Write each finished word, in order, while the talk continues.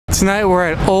Tonight we're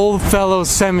at Old Fellows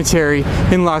Cemetery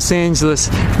in Los Angeles.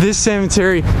 This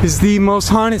cemetery is the most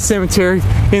haunted cemetery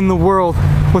in the world,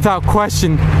 without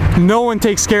question. No one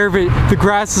takes care of it. The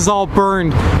grass is all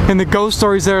burned, and the ghost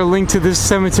stories that are linked to this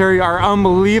cemetery are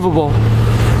unbelievable.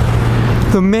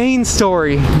 The main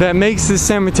story that makes this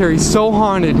cemetery so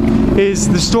haunted is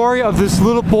the story of this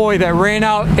little boy that ran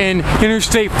out in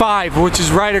Interstate 5, which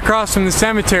is right across from the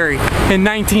cemetery, in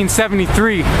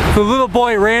 1973. The little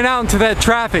boy ran out into that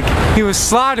traffic. He was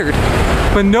slaughtered,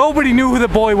 but nobody knew who the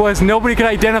boy was. Nobody could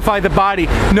identify the body.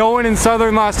 No one in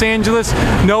southern Los Angeles,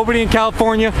 nobody in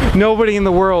California, nobody in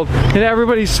the world. And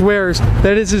everybody swears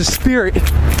that it's his spirit,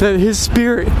 that his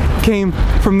spirit came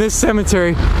from this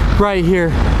cemetery right here.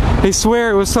 They swear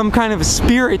it was some kind of a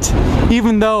spirit,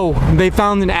 even though they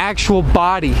found an actual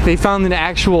body. They found an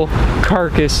actual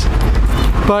carcass.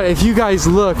 But if you guys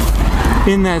look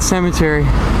in that cemetery,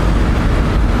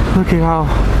 look at how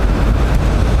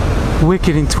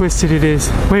wicked and twisted it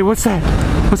is. Wait, what's that?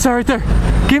 What's that right there?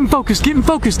 Get in focus, get in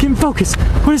focus, get in focus.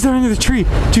 What is there under the tree?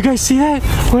 Do you guys see that?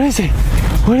 What is it?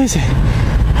 What is it?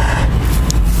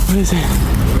 What is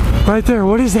it? Right there,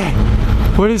 what is that?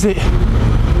 What is it?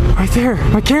 Right there.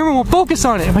 My camera won't focus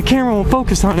on it. My camera won't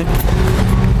focus on it.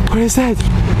 What is that?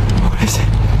 What is it?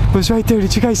 It was right there.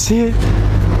 Did you guys see it?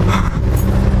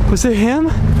 Was it him?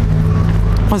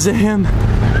 Was it him?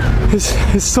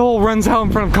 His soul runs out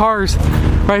in front of cars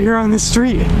right here on this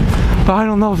street. But I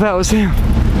don't know if that was him.